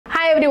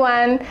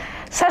everyone.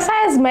 Sassa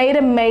has made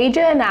a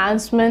major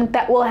announcement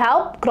that will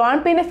help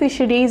grant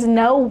beneficiaries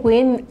know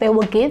when they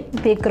will get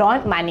their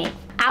grant money.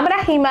 I'm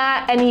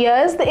Rahima, and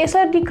here's the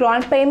SRD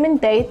grant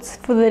payment dates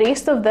for the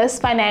rest of this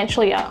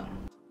financial year.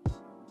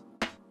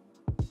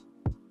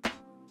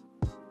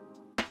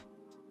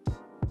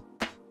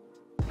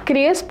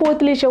 Careers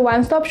Portal is your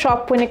one-stop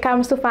shop when it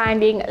comes to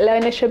finding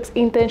learnerships,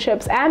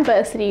 internships and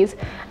bursaries,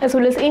 as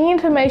well as any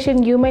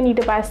information you may need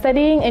about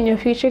studying in your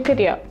future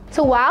career.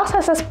 So while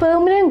Sassa's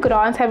permanent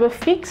grants have a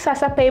fixed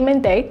Sassa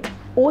payment date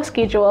or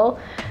schedule,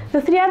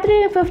 the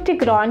 350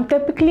 grant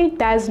typically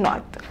does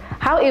not.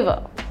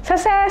 However,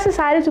 Sassa has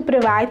decided to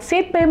provide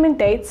set payment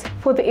dates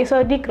for the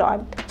SRD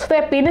grant so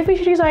that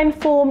beneficiaries are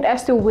informed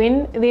as to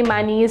when their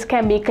monies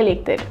can be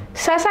collected.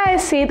 Sassa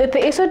has said that the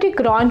SRD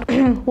grant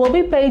will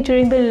be paid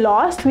during the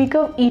last week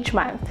of each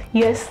month.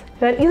 Yes,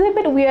 that is a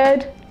bit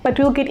weird, but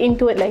we'll get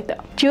into it later.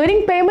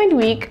 During payment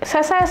week,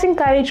 Sassa has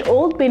encouraged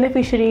all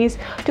beneficiaries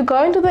to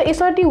go into the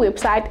SRD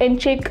website and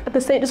check the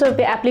status of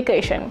their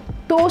application,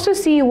 to also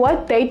see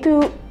what date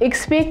to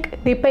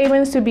expect their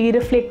payments to be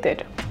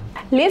reflected.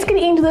 Let's get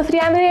into the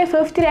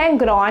 350 Rand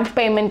grant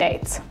payment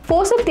dates.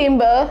 For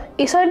September,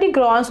 SRD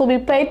grants will be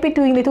paid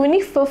between the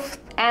 25th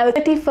and the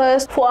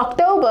 31st. For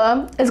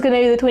October, it's going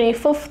to be the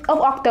 25th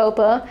of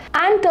October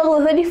until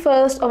the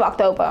 31st of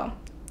October.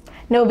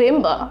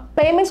 November,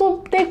 payments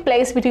will take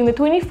place between the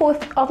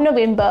 24th of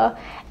November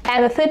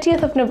and the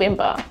 30th of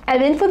November.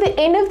 And then for the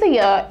end of the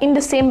year, in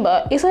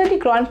December, SRD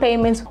grant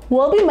payments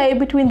will be made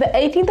between the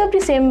 18th of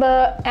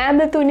December and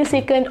the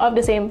 22nd of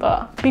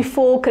December,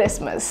 before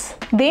Christmas.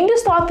 Then to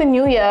start the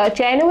new year,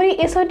 January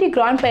SRD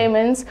grant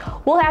payments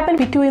will happen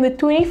between the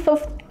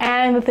 25th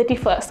and the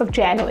 31st of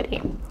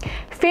January.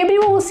 February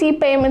will see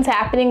payments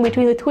happening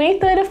between the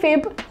 23rd of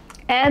Feb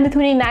and the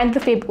 29th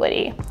of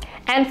February.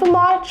 And for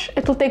March,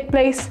 it will take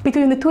place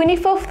between the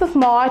 25th of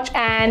March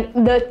and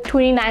the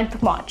 29th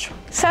of March.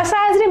 Sassa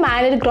has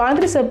reminded grant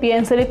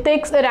recipients that it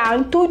takes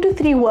around 2 to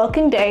 3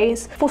 working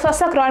days for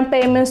Sassa grant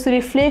payments to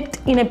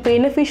reflect in a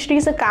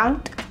beneficiary's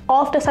account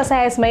after Sassa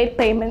has made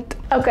payment.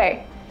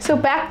 Okay, so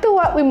back to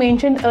what we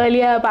mentioned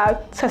earlier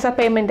about Sassa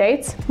payment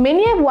dates.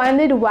 Many have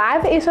wondered why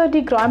the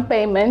SRD grant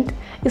payment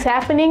is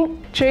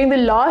happening during the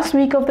last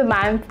week of the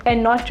month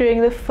and not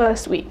during the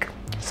first week.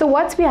 So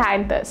what's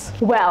behind this?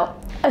 Well,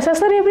 a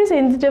Sassa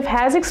representative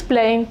has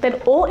explained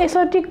that all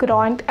SRD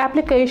grant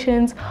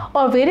applications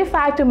are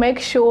verified to make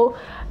sure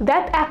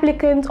that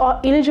applicants are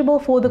eligible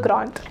for the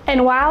grant.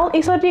 And while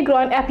SRD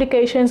grant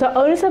applications are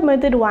only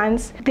submitted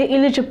once, the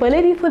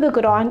eligibility for the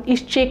grant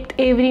is checked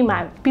every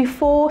month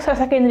before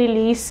Sassa can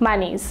release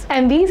monies.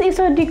 And these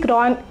SRD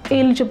grant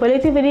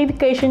eligibility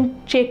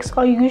verification checks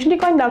are usually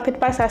conducted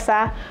by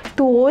Sassa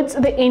towards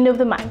the end of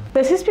the month.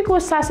 This is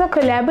because Sassa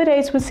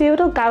collaborates with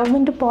several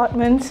government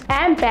departments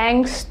and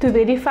banks to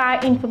verify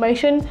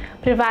information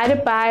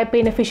provided by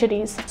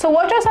beneficiaries. So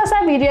watch our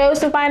Sassa videos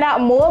to find out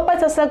more about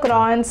Sassa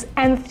grants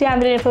and the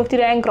 350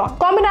 Rand grant.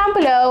 Comment down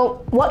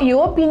below what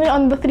your opinion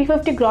on the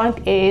 350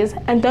 grant is,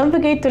 and don't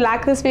forget to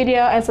like this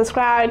video and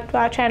subscribe to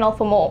our channel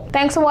for more.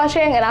 Thanks for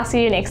watching, and I'll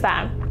see you next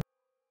time.